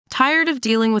Tired of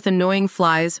dealing with annoying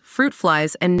flies, fruit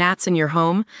flies, and gnats in your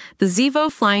home? The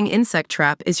Zevo Flying Insect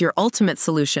Trap is your ultimate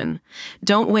solution.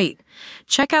 Don't wait.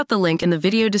 Check out the link in the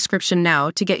video description now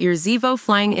to get your Zevo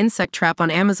Flying Insect Trap on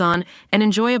Amazon and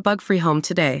enjoy a bug-free home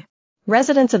today.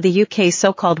 Residents of the UK's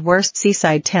so-called worst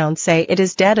seaside town say it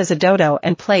is dead as a dodo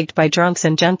and plagued by drunks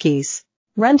and junkies.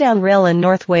 Rundown Rhyl in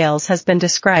North Wales has been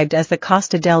described as the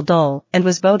Costa del Dole and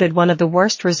was voted one of the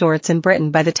worst resorts in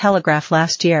Britain by The Telegraph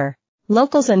last year.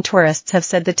 Locals and tourists have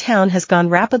said the town has gone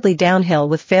rapidly downhill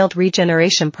with failed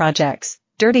regeneration projects,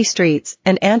 dirty streets,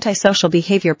 and antisocial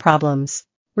behavior problems.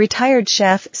 Retired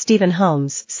chef Stephen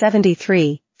Holmes,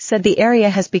 73, said the area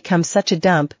has become such a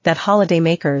dump that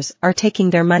holidaymakers are taking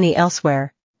their money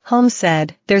elsewhere. Holmes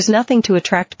said, "There's nothing to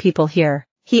attract people here."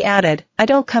 He added, "I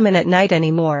don't come in at night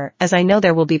anymore as I know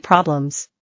there will be problems.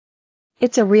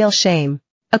 It's a real shame."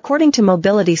 According to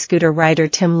mobility scooter rider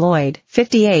Tim Lloyd,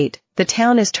 58, the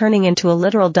town is turning into a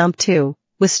literal dump too,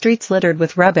 with streets littered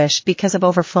with rubbish because of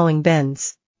overflowing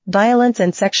bins. Violence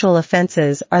and sexual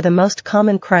offenses are the most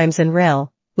common crimes in Rhyl,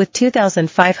 with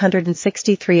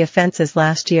 2,563 offenses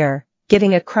last year,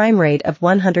 giving a crime rate of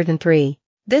 103.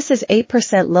 This is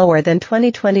 8% lower than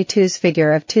 2022's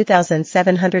figure of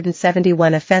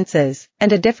 2,771 offenses,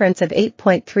 and a difference of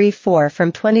 8.34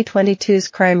 from 2022's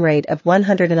crime rate of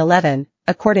 111,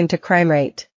 according to Crime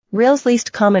Rate. Ryl's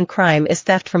least common crime is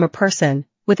theft from a person,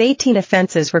 with 18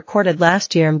 offenses recorded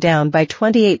last year, down by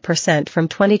 28% from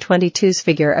 2022's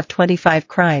figure of 25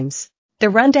 crimes. The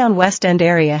rundown West End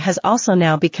area has also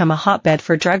now become a hotbed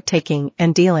for drug taking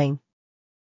and dealing.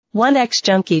 One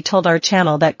ex-junkie told our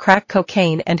channel that crack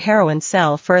cocaine and heroin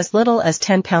sell for as little as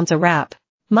 £10 a wrap.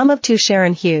 Mum of two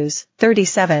Sharon Hughes,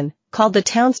 37, called the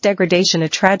town's degradation a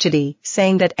tragedy,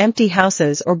 saying that empty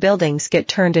houses or buildings get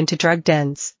turned into drug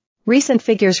dens. Recent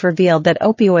figures revealed that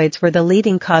opioids were the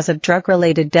leading cause of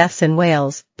drug-related deaths in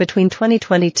Wales between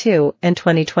 2022 and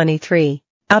 2023.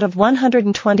 Out of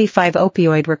 125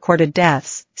 opioid-recorded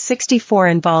deaths, 64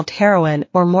 involved heroin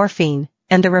or morphine,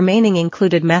 and the remaining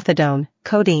included methadone,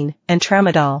 codeine, and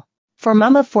tramadol. For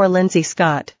mum of four Lindsay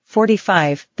Scott,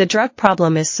 45, the drug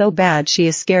problem is so bad she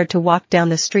is scared to walk down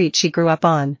the street she grew up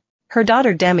on. Her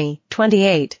daughter Demi,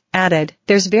 28, added,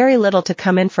 "There's very little to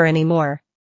come in for anymore.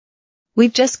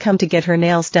 We've just come to get her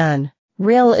nails done."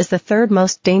 Rhyl is the third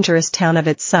most dangerous town of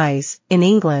its size, in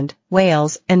England,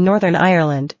 Wales, and Northern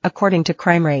Ireland, according to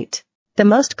Crime Rate. The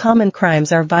most common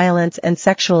crimes are violence and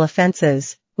sexual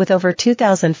offences, with over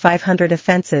 2,500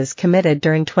 offences committed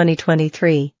during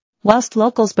 2023. Whilst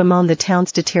locals bemoan the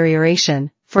town's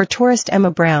deterioration, for tourist Emma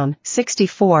Brown,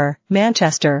 64,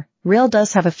 Manchester, Rhyl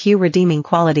does have a few redeeming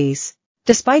qualities.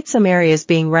 Despite some areas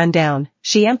being run down,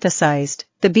 she emphasized,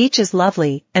 "The beach is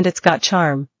lovely and it's got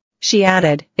charm." She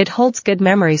added, "It holds good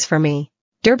memories for me."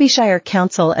 Derbyshire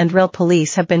Council and Rhyl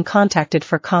Police have been contacted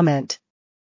for comment.